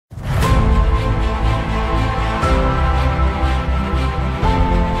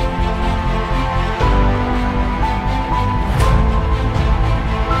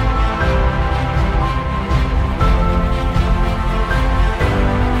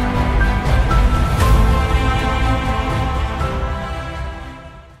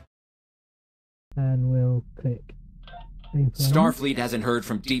Starfleet hasn't heard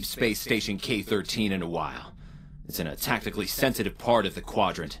from Deep Space Station K-13 in a while. It's in a tactically sensitive part of the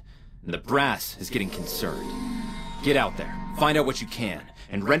quadrant, and the brass is getting concerned. Get out there, find out what you can,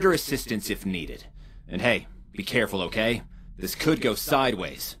 and render assistance if needed. And hey, be careful, okay? This could go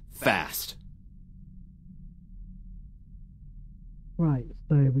sideways, fast. Right,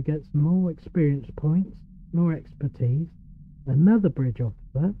 so we get some more experience points, more expertise, another bridge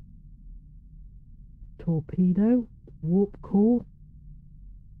officer, torpedo, warp core,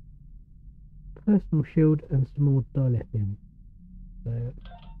 personal shield, and some more dilithium. So,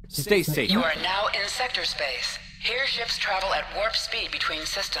 stay safe. You are now in sector space. Here ships travel at warp speed between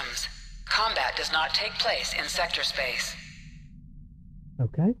systems. Combat does not take place in sector space.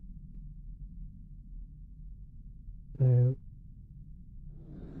 Okay. So,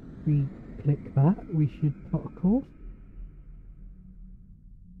 we click that, we should plot a course.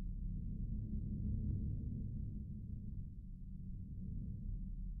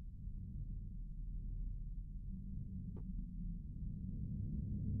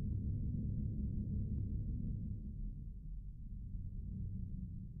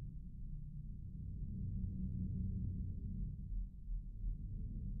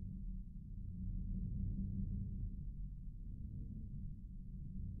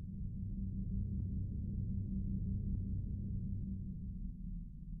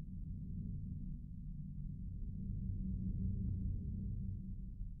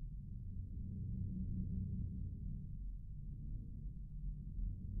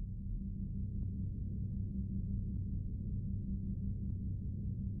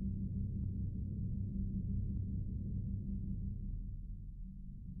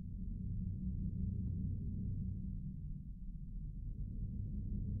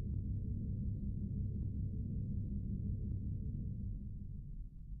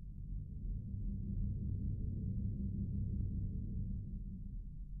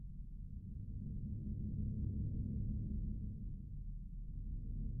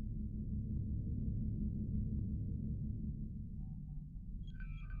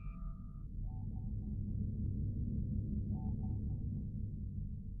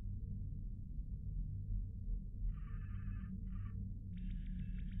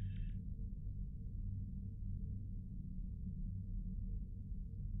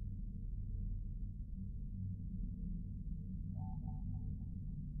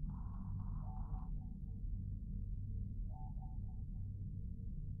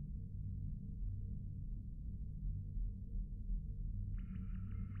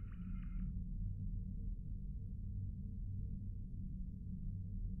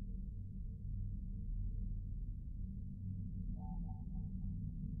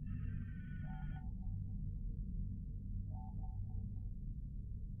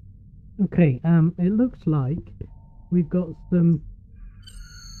 Okay, it looks like we've got some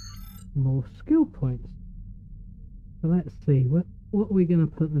more skill points. So let's see, what are we going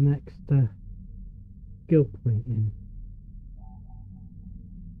to put the next skill point in?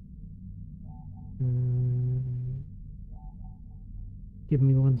 Give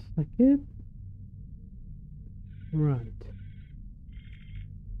me 1 second. Right.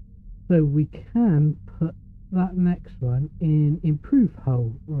 So we can put that next one in improve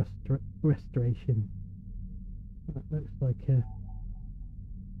hull restoration. That looks like a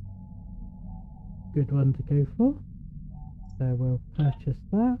good one to go for. So we'll purchase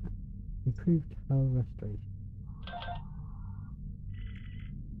that. Improved hull restoration.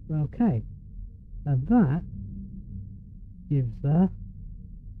 Okay. And that gives us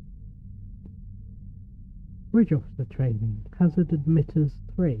bridge officer training. Hazard emitters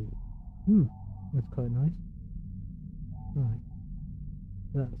 3. That's quite nice. Right.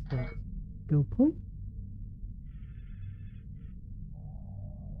 That's that skill point.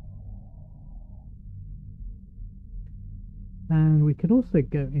 And we can also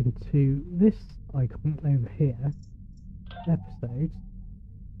go into this icon over here, episodes,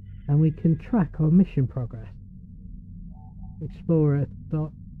 and we can track our mission progress. Explorer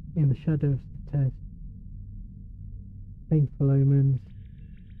dot in the shadows of the painful omens,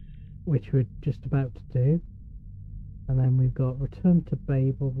 which we're just about to do, and then we've got return to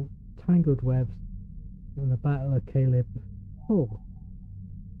Babel, tangled webs, and the battle of Caleb 4.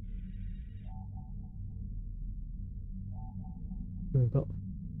 So we've got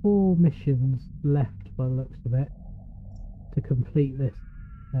 4 missions left by the looks of it to complete this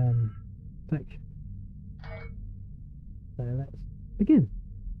section. So let's begin.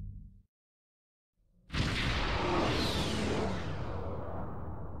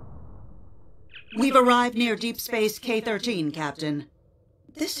 We've arrived near Deep Space K-13, Captain.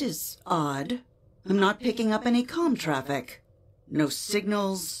 This is odd. I'm not picking up any comm traffic. No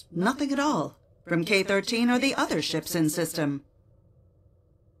signals, nothing at all, from K-13 or the other ships in system.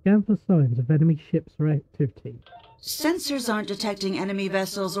 Scan for signs of enemy ships or activity. Sensors aren't detecting enemy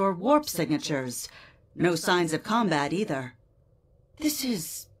vessels or warp signatures. No signs of combat either. This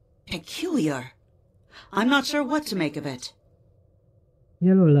is peculiar. I'm not sure what to make of it.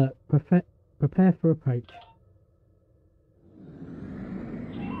 Yellow alert. Prepare for approach.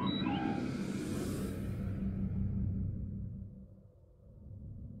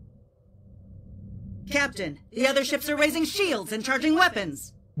 Captain, the other ships are raising shields and charging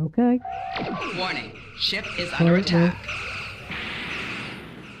weapons. Okay. Warning, ship is under attack.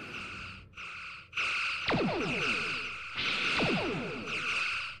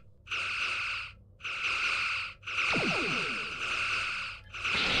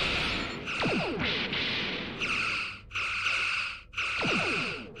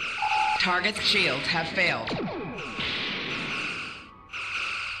 Target's shields have failed.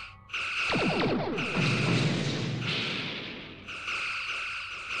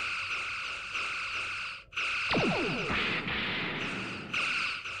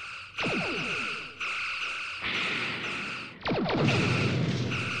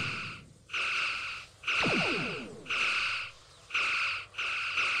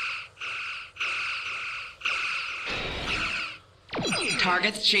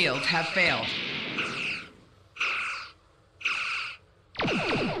 Target's shields have failed.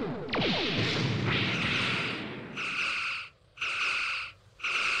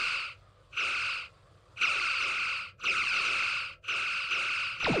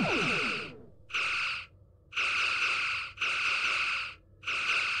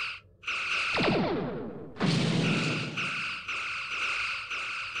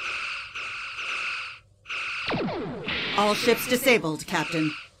 All ships disabled,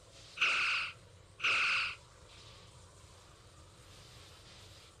 Captain.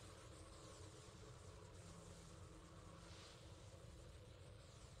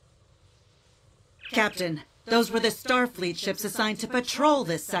 Captain, those were the Starfleet ships assigned to patrol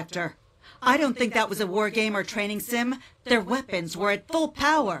this sector. I don't think that was a war game or training sim. Their weapons were at full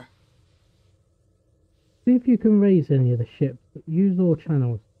power. See if you can raise any of the ships, but use all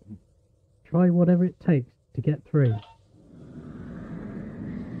channels. Try whatever it takes to get through.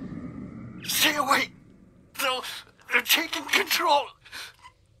 Stay away! They're taking control!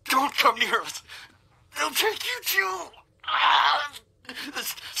 Don't come near us! They'll take you too!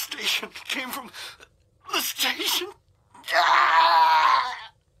 This station came from the station!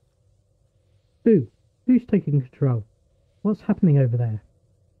 Who's taking control? What's happening over there?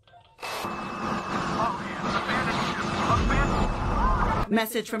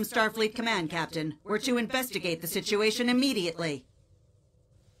 Message from Starfleet Command, Captain. We're to investigate the situation immediately.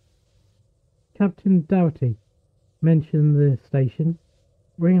 Captain Doughty mentioned the station.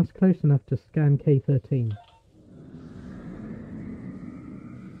 Bring us close enough to scan K-13.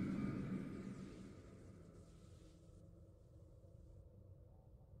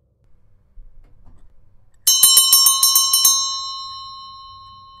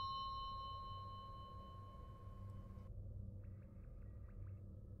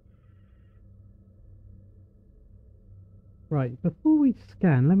 Right, before we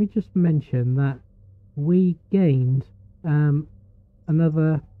scan, let me just mention that we gained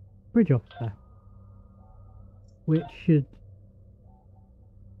another bridge officer, which is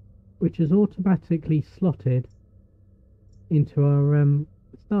automatically slotted into our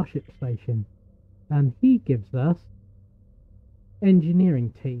starship station, and he gives us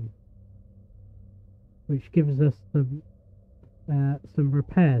engineering team, which gives us some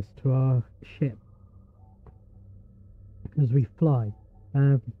repairs to our ship as we fly.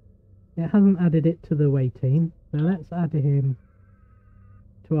 It hasn't added it to the way team, so let's add him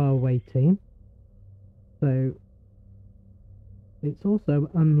to our way team. So it's also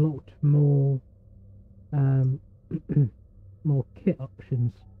unlocked more more kit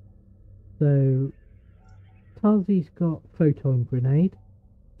options. So Tarsi's got photon grenade,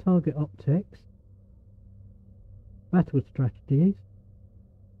 target optics, battle strategies,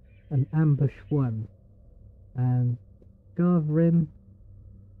 and ambush 1, and Garverin,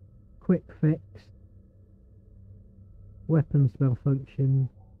 quick fix, weapons malfunction,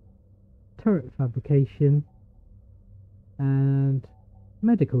 turret fabrication, and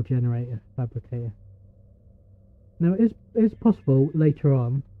medical generator fabricator. Now it is possible later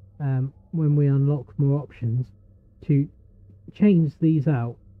on, when we unlock more options, to change these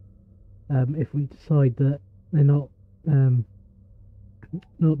out if we decide that they're not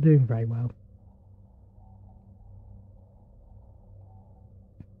doing very well.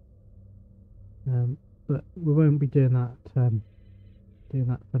 But we won't be doing that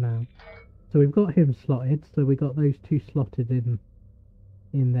for now. So we've got him slotted, so we got those two slotted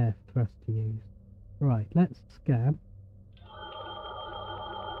in there for us to use. Right, let's scan.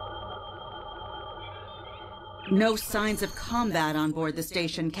 No signs of combat on board the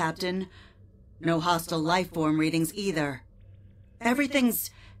station, Captain. No hostile life form readings either.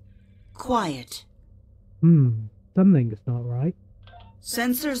 Everything's quiet. Something's not right.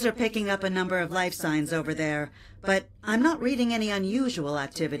 Sensors are picking up a number of life signs over there, but I'm not reading any unusual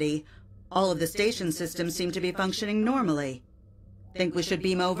activity. All of the station systems seem to be functioning normally. Think we should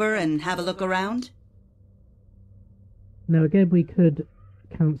beam over and have a look around? Now again, we could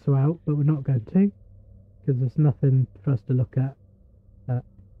cancel out, but we're not going to, because there's nothing for us to look at.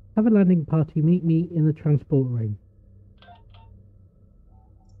 Have a landing party meet me in the transport room.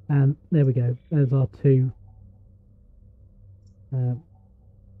 And there we go. There's our two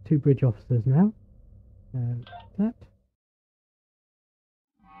bridge officers now. That.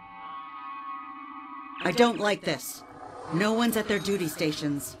 I don't like this. No one's at their duty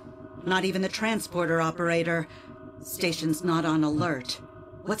stations. Not even the transporter operator. Station's not on alert.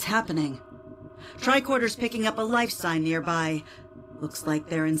 What's happening? Tricorder's picking up a life sign nearby. Looks like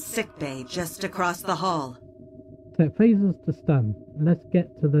they're in Sickbay, just across the hall. Set phasers to stun. Let's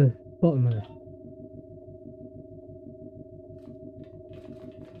get to the bottom of it.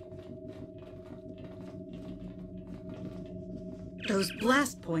 Those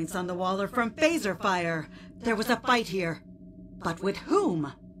blast points on the wall are from phaser fire. There was a fight here. But with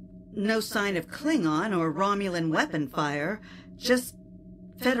whom? No sign of Klingon or Romulan weapon fire. Just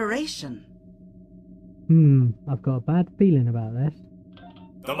Federation. I've got a bad feeling about this.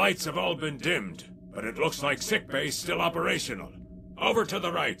 The lights have all been dimmed, but it looks like Sickbay's still operational. Over to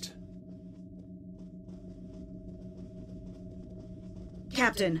the right.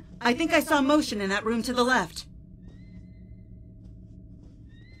 Captain, I think I saw motion in that room to the left.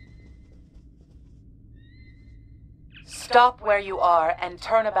 Stop where you are and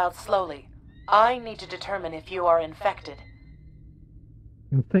turn about slowly. I need to determine if you are infected.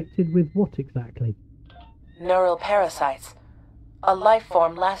 Infected with what exactly? Neural parasites. A life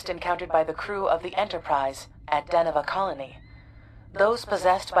form last encountered by the crew of the Enterprise at Deneva Colony. Those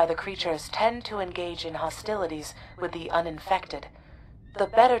possessed by the creatures tend to engage in hostilities with the uninfected, the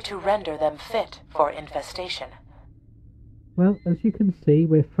better to render them fit for infestation. Well, as you can see,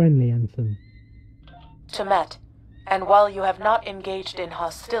 we're friendly, Ensign. T'Met, and while you have not engaged in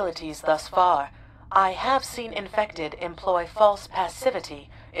hostilities thus far, I have seen infected employ false passivity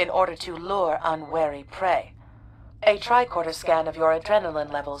in order to lure unwary prey. A tricorder scan of your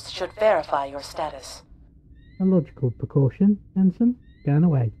adrenaline levels should verify your status. A logical precaution, Ensign. Scan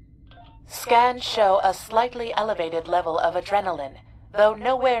away. Scans show a slightly elevated level of adrenaline, though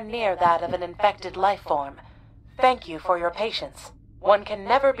nowhere near that of an infected life form. Thank you for your patience. One can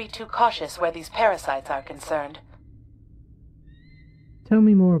never be too cautious where these parasites are concerned. Tell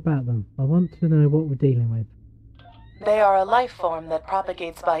me more about them. I want to know what we're dealing with. They are a life form that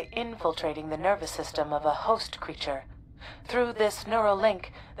propagates by infiltrating the nervous system of a host creature. Through this neural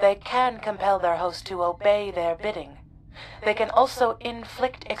link, they can compel their host to obey their bidding. They can also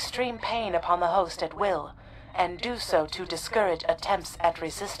inflict extreme pain upon the host at will, and do so to discourage attempts at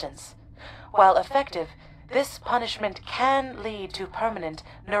resistance. While effective, this punishment can lead to permanent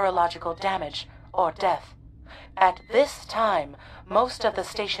neurological damage or death. At this time, most of the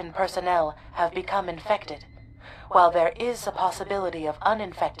station personnel have become infected. While there is a possibility of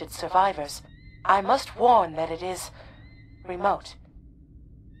uninfected survivors, I must warn that it is remote.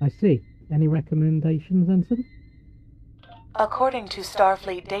 I see. Any recommendations, Ensign? According to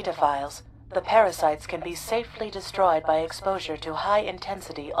Starfleet data files, the parasites can be safely destroyed by exposure to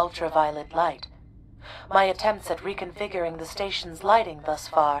high-intensity ultraviolet light. My attempts at reconfiguring the station's lighting thus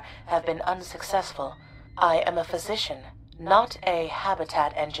far have been unsuccessful. I am a physician, not a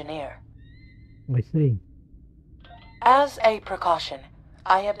habitat engineer. I see. As a precaution,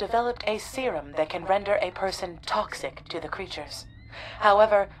 I have developed a serum that can render a person toxic to the creatures.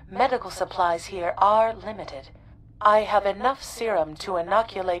 However, medical supplies here are limited. I have enough serum to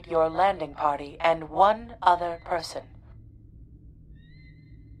inoculate your landing party and one other person.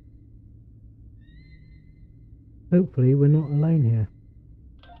 Hopefully we're not alone here.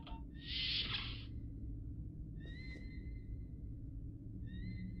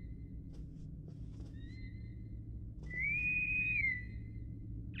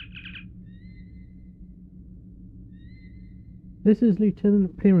 This is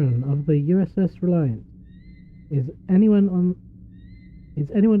Lieutenant Piran of the USS Reliance. Is anyone on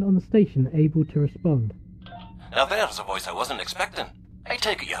the station able to respond? Now there's a voice I wasn't expecting. I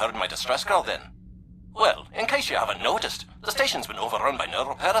take it you heard my distress call then. Well, in case you haven't noticed, the station's been overrun by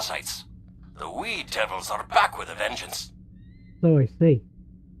neural parasites. The wee devils are back with a vengeance. So I see.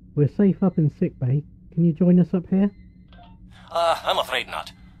 We're safe up in Sickbay. Can you join us up here? I'm afraid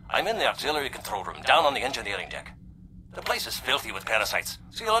not. I'm in the auxiliary control room, down on the engineering deck. The place is filthy with parasites,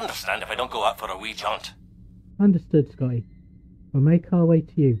 so you'll understand if I don't go out for a wee jaunt. Understood, Scotty. We'll make our way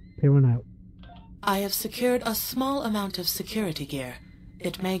to you. Peer on out. I have secured a small amount of security gear.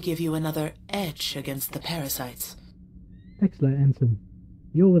 It may give you another edge against the parasites. Excellent, Ensign.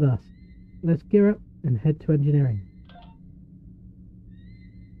 You're with us. Let's gear up and head to engineering.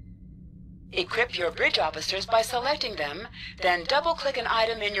 Equip your bridge officers by selecting them, then double-click an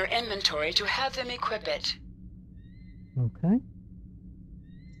item in your inventory to have them equip it. Okay.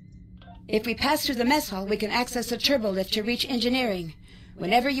 If we pass through the mess hall, we can access the turbo lift to reach engineering.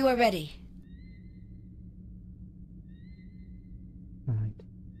 Whenever you are ready. Right.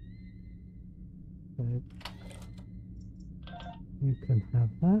 So, you can have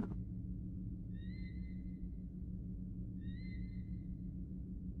that.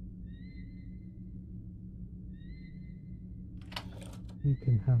 You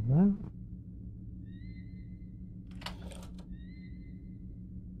can have that.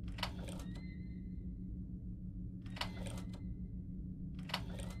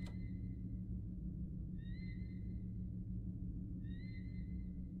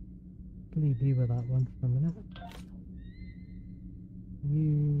 Leave you with that one for a minute.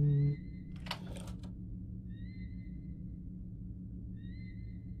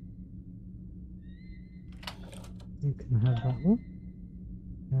 You can have that one.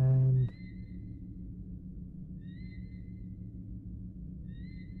 And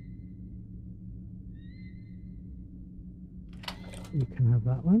you can have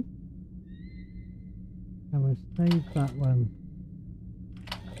that one. And we'll save that one.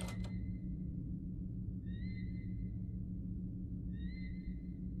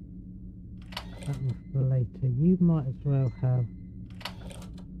 That was for later. You might as well have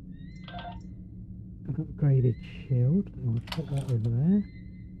an upgraded shield. I'll put that over there.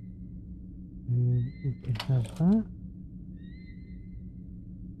 And you can have that.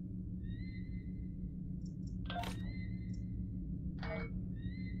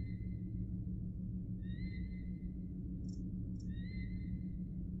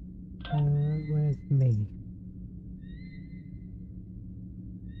 Where's me?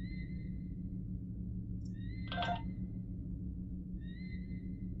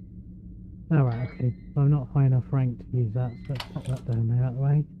 Alright, okay. I'm not high enough rank to use that, so let's pop that down there out of the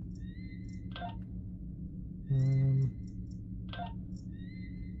way.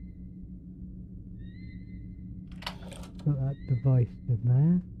 Put that device in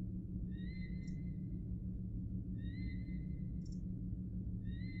there.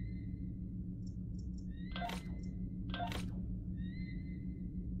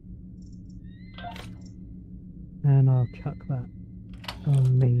 And I'll chuck that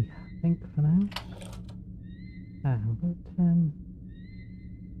on me, I think, for now. But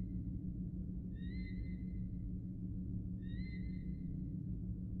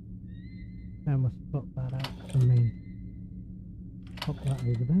and we'll swap that out for me. Pop that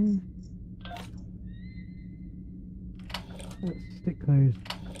over there. Let's stick those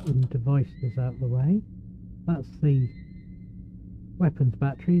devices out of the way. That's the weapons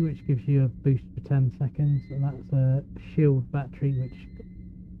battery, which gives you a boost for 10 seconds, and that's a shield battery, which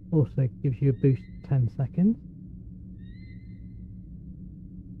also gives you a boost for 10 seconds.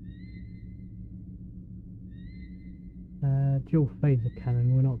 Dual phaser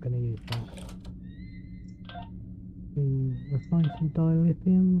cannon, we're not going to use that. Refine some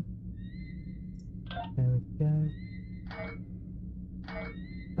dilithium. There we go.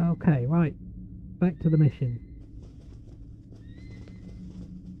 Okay, right. Back to the mission.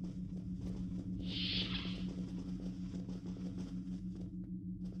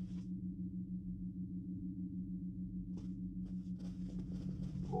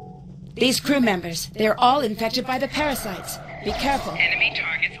 These crew members, they're all infected by the parasites. Be careful. Enemy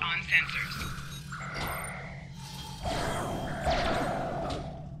targets on sensors.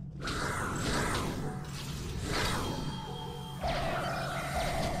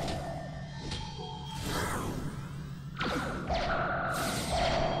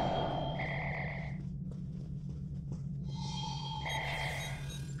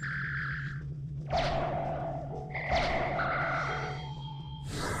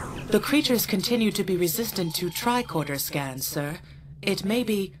 The creatures continue to be resistant to tricorder scans, sir. It may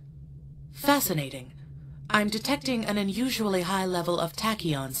be fascinating. I'm detecting an unusually high level of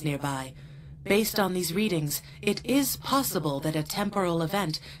tachyons nearby. Based on these readings, it is possible that a temporal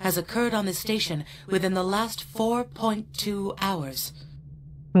event has occurred on the station within the last 4.2 hours.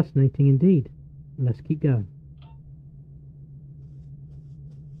 Fascinating indeed. Let's keep going.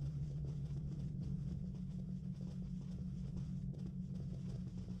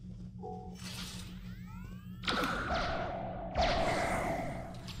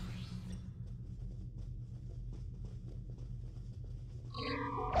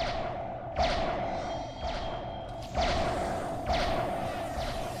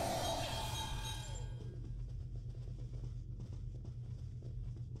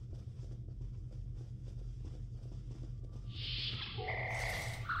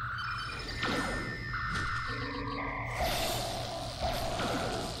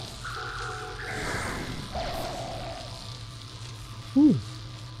 Ooh.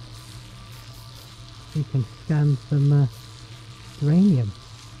 We can scan some uranium.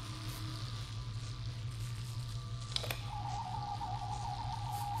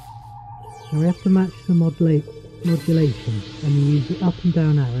 Now we have to match the modulation, and you use the up and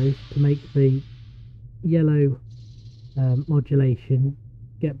down arrows to make the yellow modulation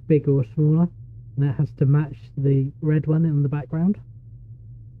get bigger or smaller, and that has to match the red one in the background.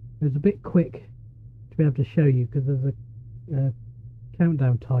 It was a bit quick to be able to show you because there's a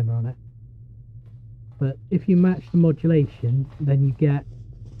countdown timer on it, but if you match the modulation, then you get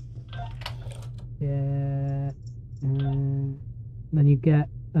then you get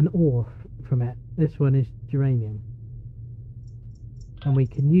an ore from it. This one is uranium, and we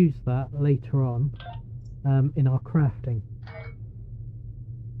can use that later on in our crafting.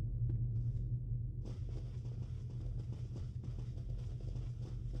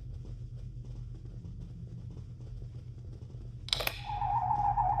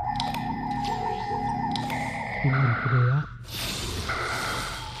 To do that.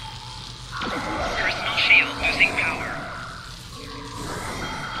 Personal shield losing power.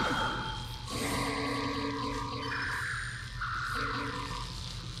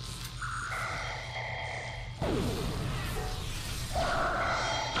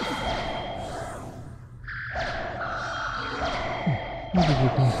 Where did you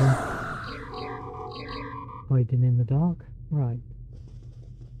come from? Hiding in the dark? Right.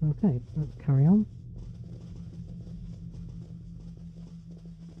 Okay, let's carry on.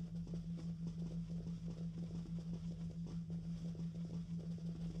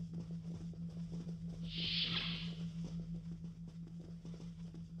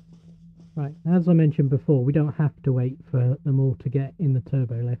 Right, as I mentioned before, we don't have to wait for them all to get in the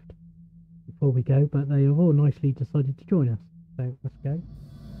turbo lift before we go, but they have all nicely decided to join us, so let's go.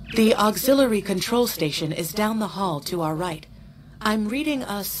 The auxiliary control station is down the hall to our right. I'm reading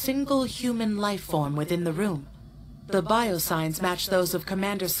a single human life form within the room. The biosigns match those of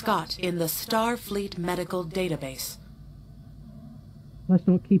Commander Scott in the Starfleet Medical Database. Let's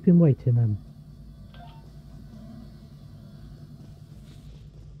not keep him waiting then.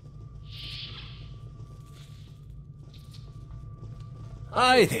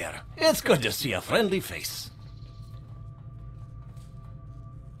 Hi there. It's good to see a friendly face.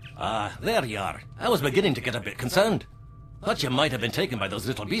 Ah, there you are. I was beginning to get a bit concerned. Thought you might have been taken by those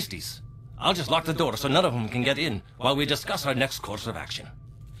little beasties. I'll just lock the door so none of them can get in while we discuss our next course of action.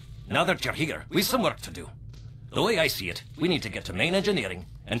 Now that you're here, we've some work to do. The way I see it, we need to get to main engineering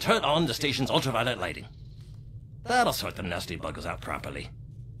and turn on the station's ultraviolet lighting. That'll sort the nasty buggers out properly.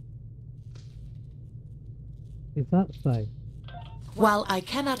 Is that so? While I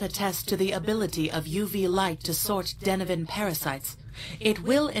cannot attest to the ability of UV light to sort Denivan parasites, it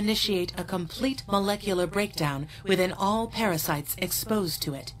will initiate a complete molecular breakdown within all parasites exposed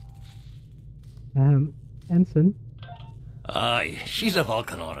to it. Ensign? Aye, she's a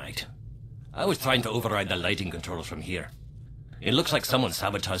Vulcan, all right. I was trying to override the lighting controls from here. It looks like someone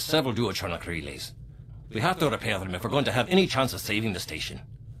sabotaged several duotronic relays. We have to repair them if we're going to have any chance of saving the station.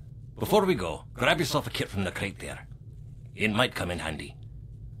 Before we go, grab yourself a kit from the crate there. It might come in handy.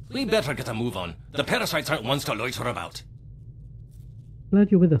 We better get a move on. The parasites aren't ones to loiter about.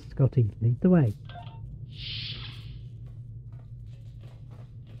 Glad you're with us, Scotty. Lead the way.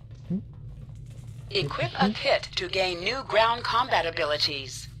 Equip a kit to gain new ground combat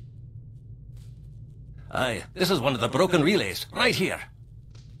abilities. Aye, this is one of the broken relays, right here.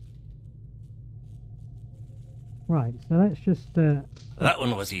 Right, so let's just... That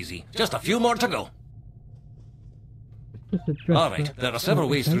one was easy. Just a few more to go. Just address All right, that. there are several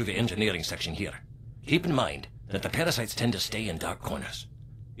ways Okay. through the engineering section here. Keep in mind that the parasites tend to stay in dark corners.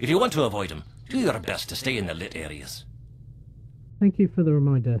 If you want to avoid them, do your best to stay in the lit areas. Thank you for the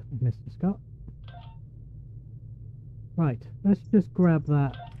reminder, Mr. Scott. Right, let's just grab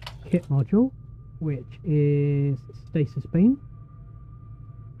that kit module, which is stasis beam.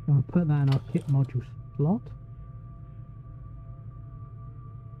 I'm going to put that in our kit module slot.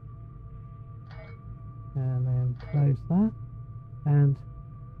 And then close that. And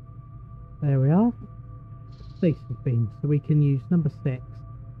there we are. Stasis beam. So we can use number 6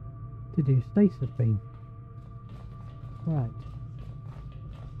 to do stasis beam. Right.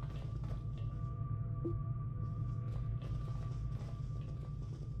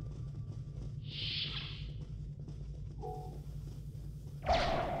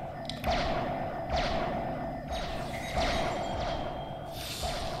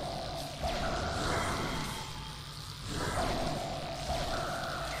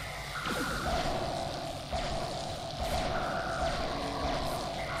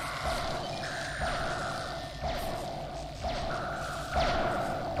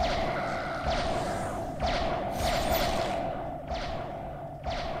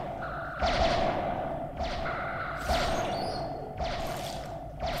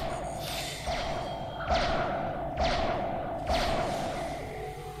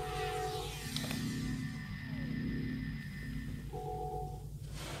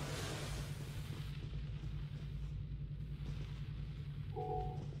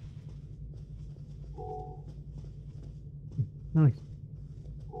 Nice.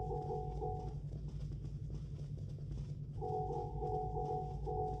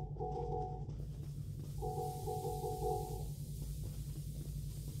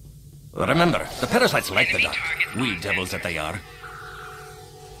 Remember, the parasites like the dark. Wee devils that they are.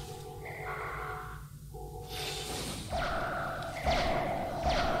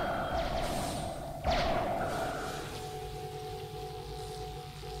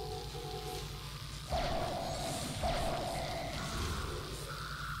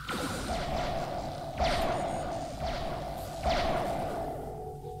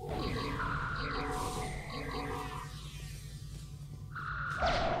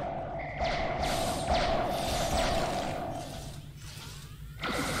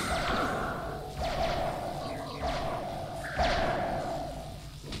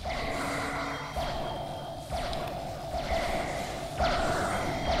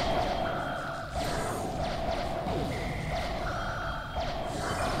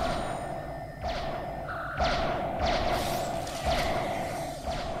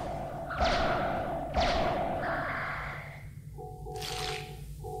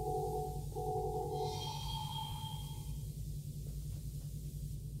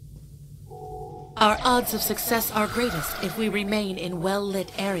 Our odds of success are greatest if we remain in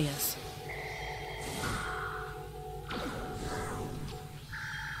well-lit areas.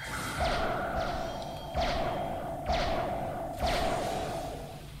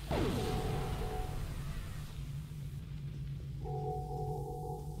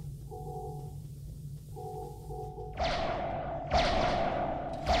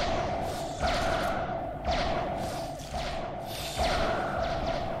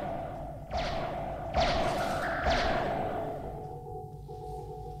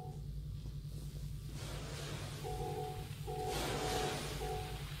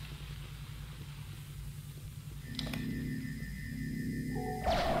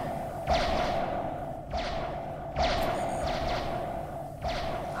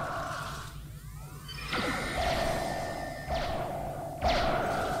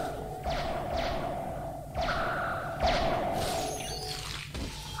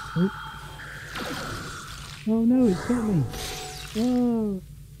 Oh no, it's got me. Whoa.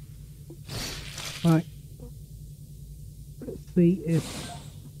 Right. Let's see if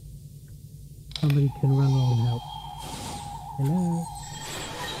somebody can run along and help. Hello?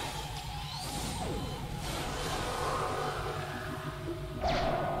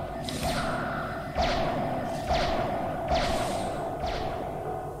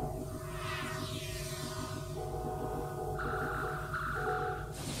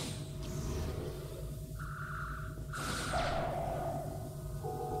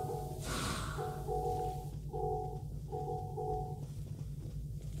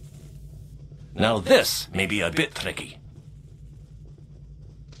 Now this may be a bit tricky.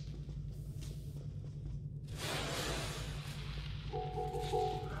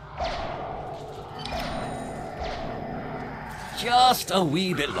 Just a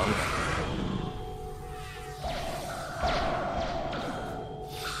wee bit longer.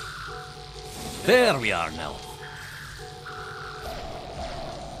 There we are now.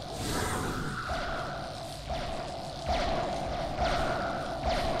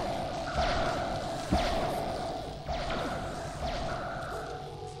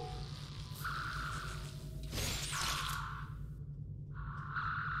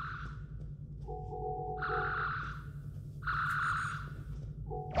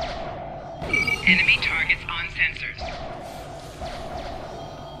 Enemy targets on sensors.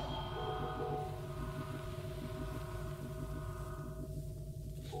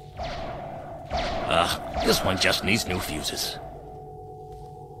 This one just needs new fuses.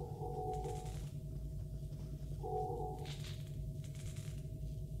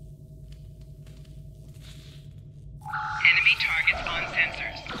 Enemy targets on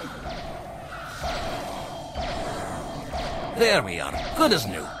sensors. There we are. Good as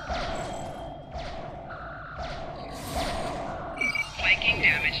new. Flanking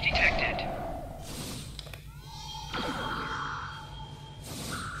damage detected.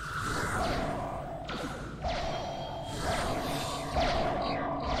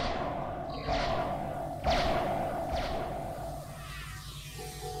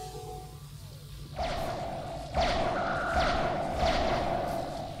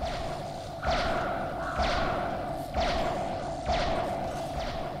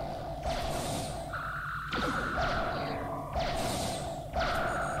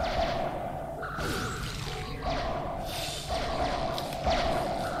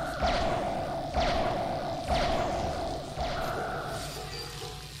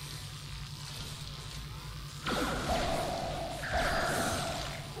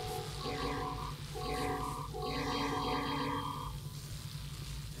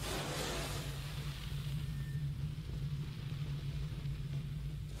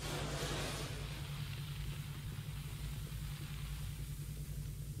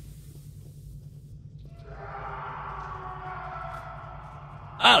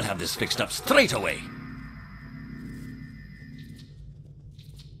 I'll have this fixed up straight away.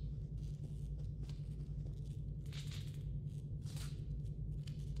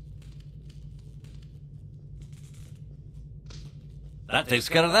 That takes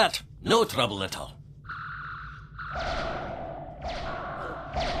care of that. No trouble at all.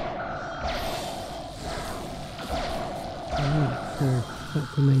 Alright, so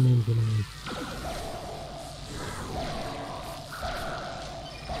that's the main engine on.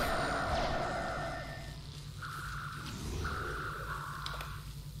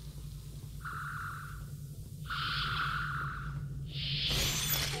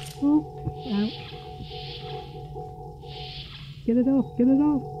 Oh, ouch. Get it off, get it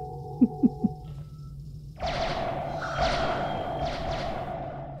off.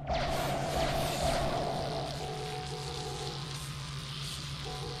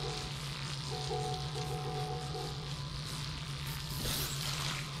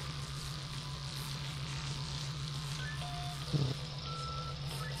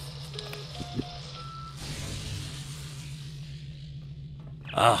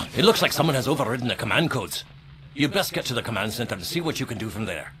 It looks like someone has overridden the command codes. You best get to the command center and see what you can do from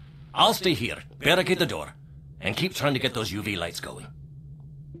there. I'll stay here, barricade the door, and keep trying to get those UV lights going.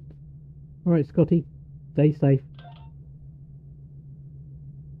 Alright, Scotty. Stay safe.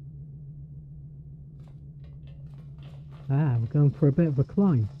 We're going for a bit of a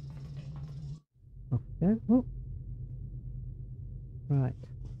climb. Off we go. Oh. Right.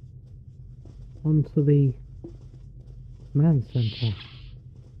 Onto the command center.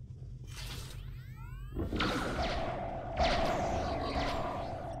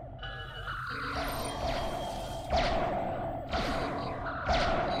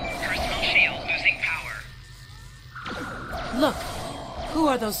 Personal shield losing power. Look! Who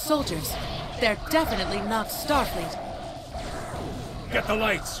are those soldiers? They're definitely not Starfleet. Get the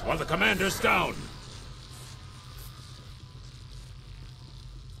lights while the commander's down.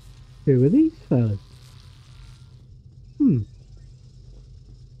 Who are these fellas?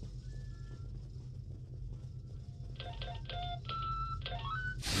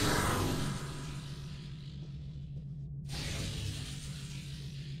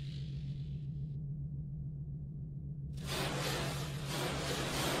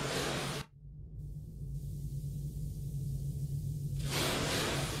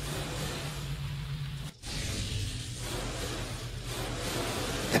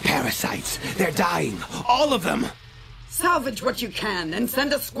 The parasites! They're dying! All of them! Salvage what you can and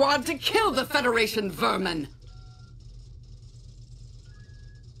send a squad to kill the Federation vermin!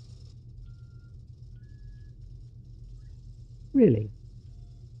 Really?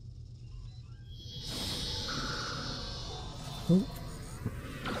 Oh.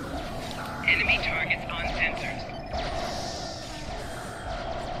 Enemy targets on sensors.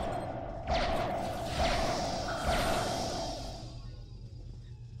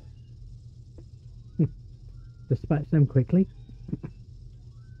 Dispatch them quickly.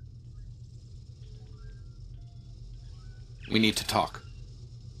 We need to talk.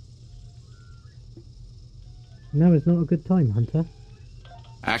 Now is not a good time, Hunter.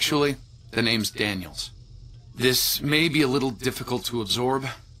 Actually, The name's Daniels. This may be a little difficult to absorb,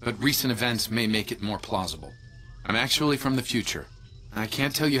 but recent events may make it more plausible. I'm actually from the future. I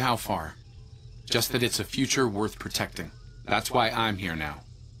can't tell you how far. Just that it's a future worth protecting. That's why I'm here now.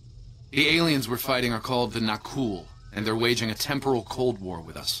 The aliens we're fighting are called the Nakul, and they're waging a temporal Cold War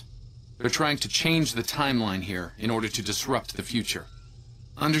with us. They're trying to change the timeline here in order to disrupt the future.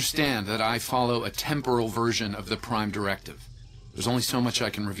 Understand that I follow a temporal version of the Prime Directive. There's only so much I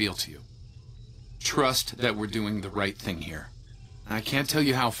can reveal to you. Trust that we're doing the right thing here. I can't tell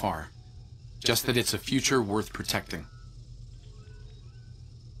you how far. Just that it's a future worth protecting.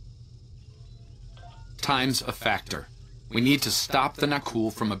 Time's a factor. We need to stop the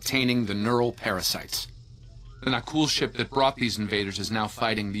Nakul from obtaining the neural parasites. The Nakul ship that brought these invaders is now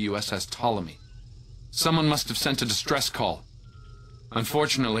fighting the USS Ptolemy. Someone must have sent a distress call.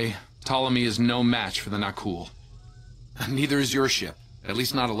 Unfortunately, Ptolemy is no match for the Nakul. Neither is your ship, at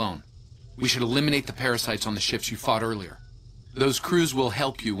least not alone. We should eliminate the parasites on the ships you fought earlier. Those crews will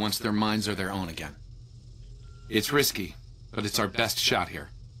help you once their minds are their own again. It's risky, but it's our best shot here.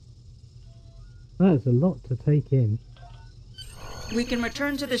 That is a lot to take in. We can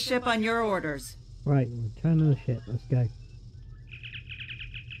return to the ship on your orders. Right, return to the ship. Let's go.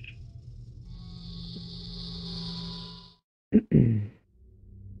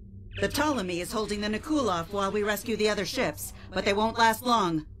 The Ptolemy is holding the Nakul off while we rescue the other ships, but they won't last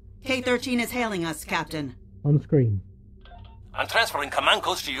long. K-13 is hailing us, Captain. On screen. I'm transferring command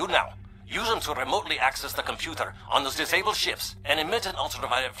codes to you now. Use them to remotely access the computer on those disabled ships and emit an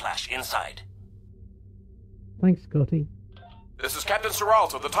ultraviolet flash inside. Thanks, Scotty. This is Captain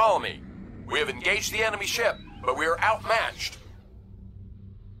Seralt of the Ptolemy. We have engaged the enemy ship, but we are outmatched.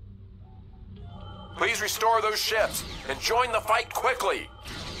 Please restore those ships and join the fight quickly.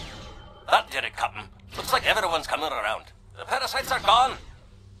 That did it, Captain. Looks like everyone's coming around. The parasites are gone.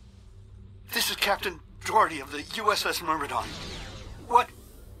 This is Captain Doherty of the USS Myrmidon. What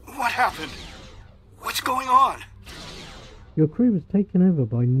happened? What's going on? Your crew was taken over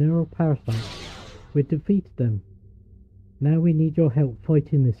by neural parasites. We defeated them. Now we need your help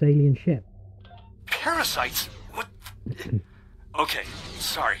fighting this alien ship. Parasites? What? Okay,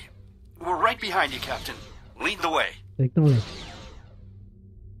 sorry. We're right behind you, Captain. Lead the way. Acknowledge.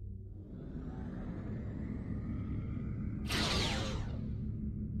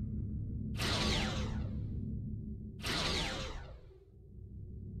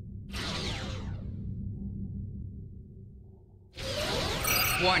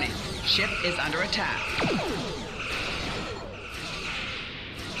 Warning, ship is under attack.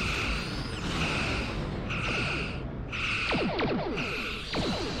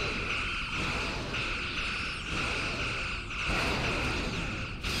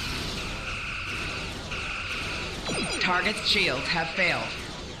 Target's shields have failed.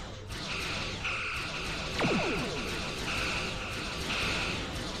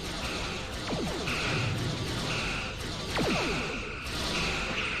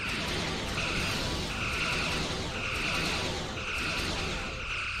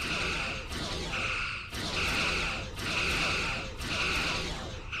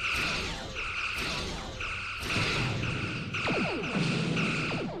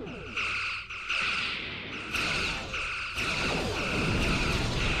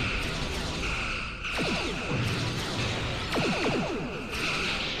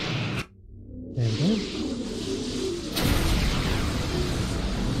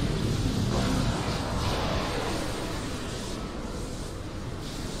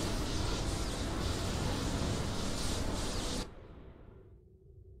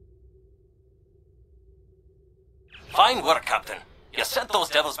 Fine work, Captain. You sent those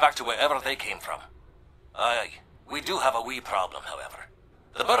devils back to wherever they came from. Aye, we do have a wee problem, however.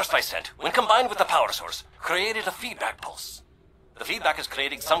 The burst I sent, when combined with the power source, created a feedback pulse. The feedback is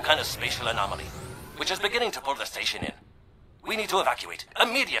creating some kind of spatial anomaly, which is beginning to pull the station in. We need to evacuate,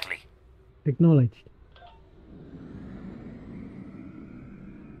 immediately. Acknowledged.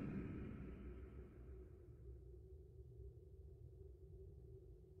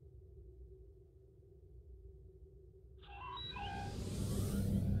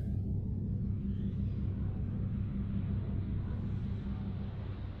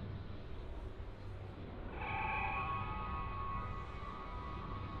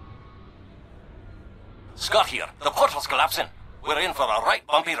 Scott here. The portal's collapsing. We're in for a right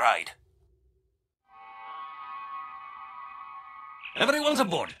bumpy ride. Everyone's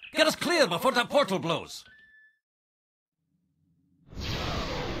aboard. Get us clear before that portal blows.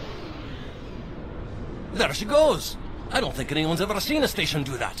 There she goes. I don't think anyone's ever seen a station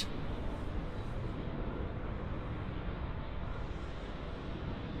do that.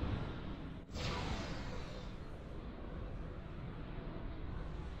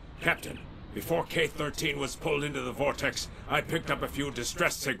 Captain, before K-13 was pulled into the vortex, I picked up a few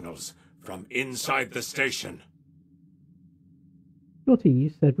distress signals from inside the station. Scotty,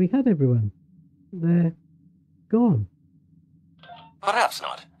 you said we had everyone. They're gone. Perhaps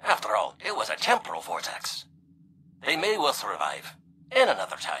not. After all, it was a temporal vortex. They may well survive. In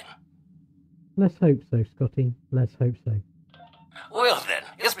another time. Let's hope so, Scotty. Let's hope so. Well then,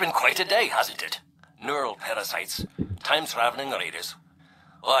 it's been quite a day, hasn't it? Neural parasites, time-traveling raiders.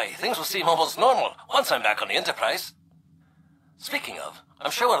 Why, things will seem almost normal once I'm back on the Enterprise. Speaking of, I'm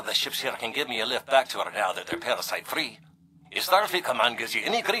sure the ships here can give me a lift back to her now that they're parasite-free. If Starfleet Command gives you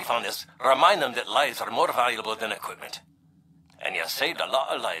any grief on this, remind them that lives are more valuable than equipment. And you saved a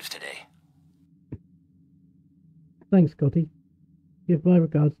lot of lives today. Thanks, Scotty. Give my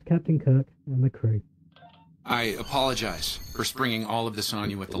regards to Captain Kirk and the crew. I apologize for springing all of this on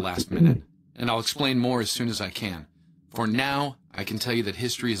you at the last minute, and I'll explain more as soon as I can. For now, I can tell you that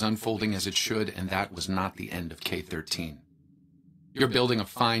history is unfolding as it should, and that was not the end of K-13. You're building a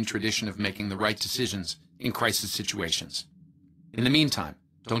fine tradition of making the right decisions in crisis situations. In the meantime,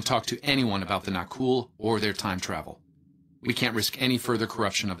 don't talk to anyone about the Nakul or their time travel. We can't risk any further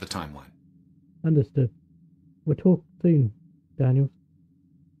corruption of the timeline. Understood. We'll talk soon, Daniels.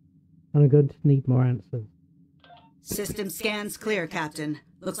 And I'm going to need more answers. System scans clear, Captain.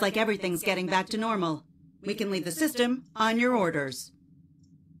 Looks like everything's getting back to normal. We can leave the system on your orders.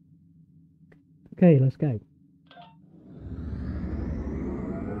 Okay, let's go.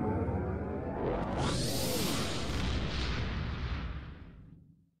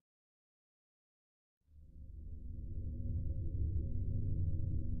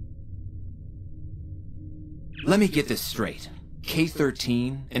 Let me get this straight.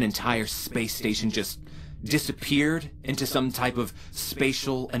 K-13, an entire space station, just disappeared into some type of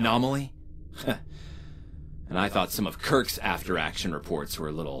spatial anomaly? And I thought some of Kirk's after-action reports were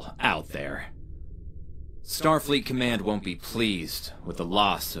a little out there. Starfleet Command won't be pleased with the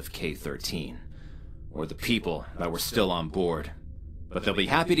loss of K-13, or the people that were still on board. But they'll be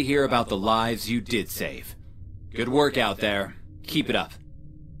happy to hear about the lives you did save. Good work out there. Keep it up.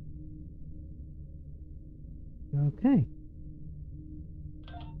 Okay.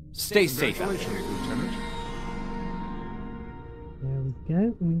 Stay safe out there. There we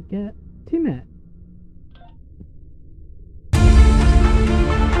go. We get T'Met.